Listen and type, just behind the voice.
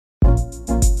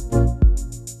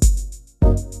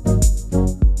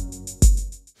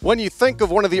When you think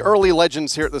of one of the early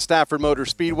legends here at the Stafford Motor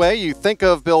Speedway, you think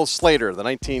of Bill Slater, the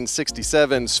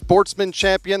 1967 Sportsman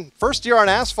Champion, first year on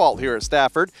asphalt here at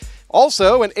Stafford.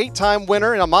 Also an 8-time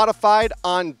winner in a modified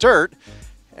on dirt.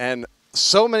 And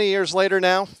so many years later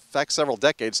now, in fact several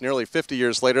decades, nearly 50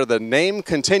 years later, the name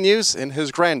continues in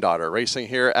his granddaughter racing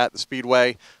here at the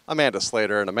Speedway, Amanda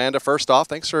Slater. And Amanda, first off,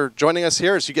 thanks for joining us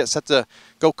here as you get set to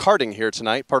go karting here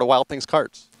tonight, part of Wild Things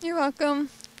Karts. You're welcome.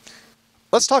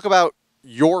 Let's talk about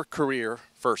your career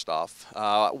first off.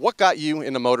 What got you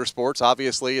into motorsports?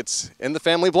 Obviously, it's in the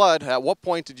family blood. At what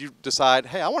point did you decide,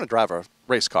 hey, I want to drive a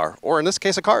race car, or in this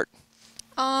case, a kart?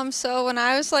 So when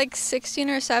I was like 16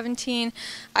 or 17,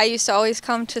 I used to always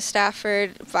come to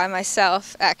Stafford by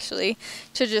myself, actually,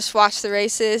 to just watch the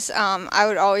races. I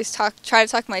would always try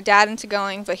to talk my dad into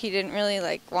going, but he didn't really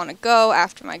want to go.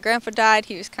 After my grandpa died,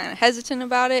 he was kind of hesitant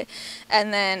about it.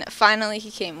 And then finally he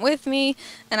came with me,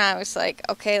 and I was like,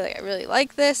 okay, I really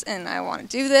like this, and I want to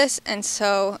do this. And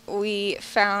so we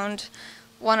found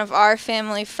one of our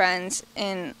family friends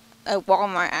in a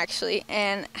Walmart, actually,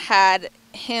 and had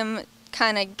him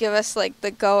kind of give us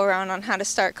the go around on how to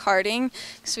start karting,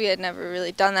 because we had never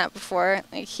really done that before.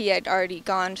 He had already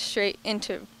gone straight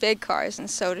into big cars, and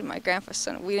so did my grandpa,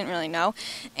 so we didn't really know.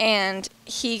 And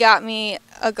he got me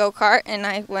a go-kart, and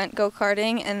I went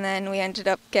go-karting, and then we ended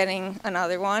up getting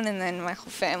another one, and then my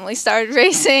whole family started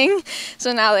racing.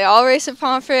 So now they all race at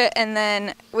Pomfret. And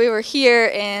then we were here,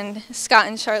 and Scott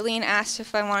and Charlene asked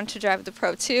if I wanted to drive the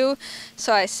Pro 2,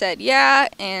 so I said yeah,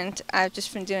 and I've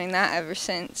just been doing that ever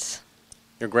since.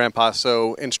 Your grandpa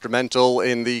so instrumental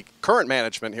in the current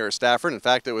management here at Stafford. In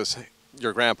fact, it was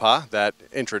your grandpa that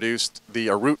introduced the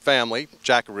Arute family,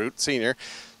 Jack Arute Sr.,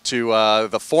 to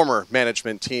the former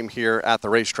management team here at the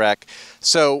racetrack.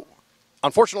 So,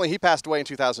 unfortunately, he passed away in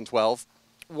 2012.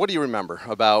 What do you remember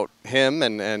about him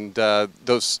and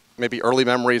those maybe early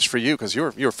memories for you? Because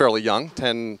you were fairly young,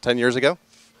 10 years ago.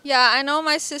 Yeah, I know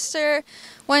my sister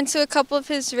went to a couple of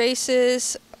his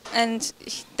races, and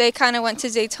they kind of went to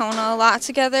Daytona a lot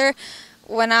together.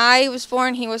 When I was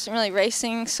born, he wasn't really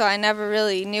racing, so I never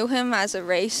really knew him as a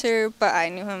racer, but I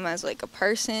knew him as a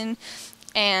person.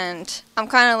 And I'm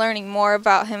kind of learning more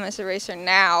about him as a racer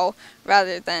now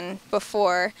rather than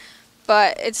before,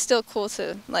 but it's still cool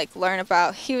to learn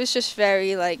about. He was just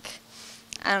very I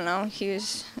don't know, he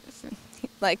was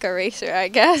like a racer, I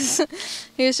guess.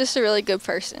 He was just a really good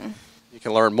person. You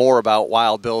can learn more about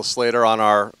Wild Bill Slater on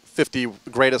our 50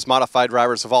 greatest modified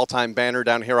drivers of all time banner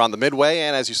down here on the Midway,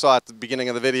 and as you saw at the beginning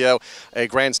of the video, a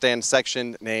grandstand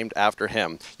section named after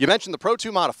him. You mentioned the Pro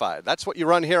 2 Modified. That's what you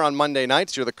run here on Monday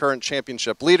nights. You're the current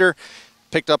championship leader.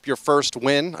 Picked up your first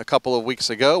win a couple of weeks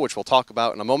ago, which we'll talk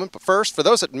about in a moment. But first, for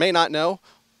those that may not know,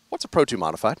 what's a Pro 2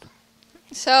 Modified?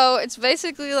 So it's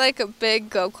basically like a big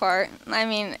go-kart. I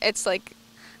mean, it's I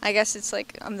guess it's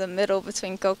I'm the middle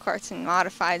between go-karts and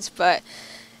modifieds, but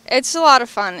it's a lot of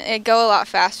fun. It go a lot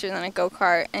faster than a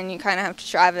go-kart, and you kind of have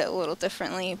to drive it a little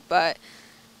differently, but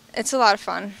it's a lot of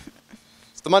fun.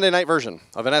 It's the Monday night version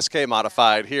of an SK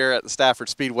Modified here at the Stafford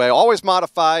Speedway. Always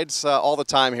modifieds all the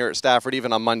time here at Stafford,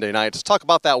 even on Monday nights. Let's talk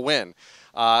about that win.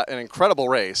 An incredible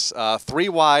race. 3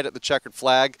 wide at the checkered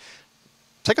flag.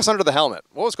 Take us under the helmet.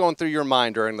 What was going through your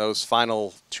mind during those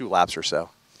final 2 laps or so?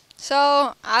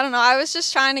 So, I don't know, I was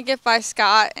just trying to get by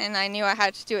Scott, and I knew I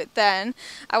had to do it then.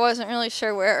 I wasn't really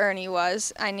sure where Ernie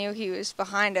was. I knew he was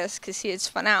behind us because he had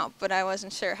spun out, but I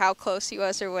wasn't sure how close he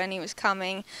was or when he was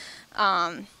coming.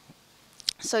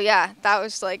 So yeah, that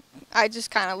was I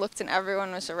just kind of looked and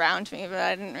everyone was around me, but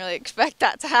I didn't really expect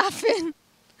that to happen.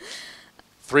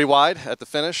 3 wide at the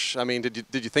finish. I mean, did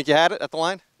you think you had it at the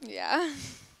line? Yeah.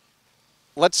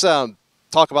 Let's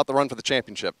talk about the run for the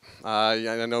championship.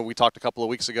 I know we talked a couple of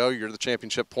weeks ago. You're the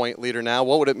championship point leader now.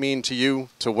 What would it mean to you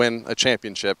to win a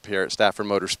championship here at Stafford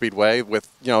Motor Speedway, with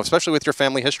especially with your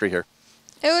family history here?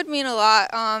 It would mean a lot.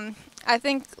 I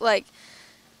think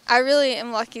I really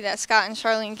am lucky that Scott and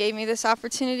Charlene gave me this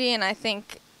opportunity, and I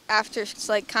think after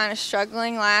kind of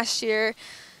struggling last year,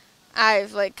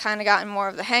 I've kind of gotten more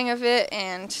of the hang of it,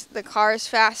 and the car is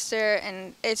faster,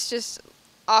 and it's just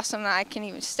awesome that I can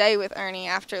even stay with Ernie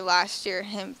after last year,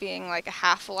 him being a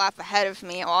half a lap ahead of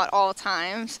me at all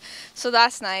times. So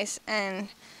that's nice, and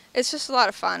it's just a lot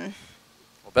of fun.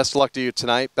 Well, best of luck to you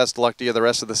tonight. Best of luck to you the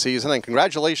rest of the season, and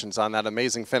congratulations on that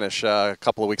amazing finish a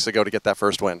couple of weeks ago to get that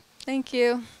first win. Thank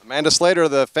you. Amanda Slater,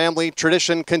 the family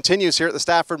tradition continues here at the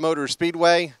Stafford Motor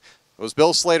Speedway. It was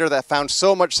Bill Slater that found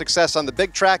so much success on the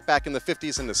big track back in the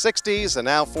 50s and the 60s, and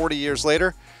now 40 years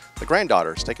later, the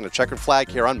granddaughter is taking a checkered flag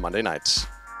here on Monday nights.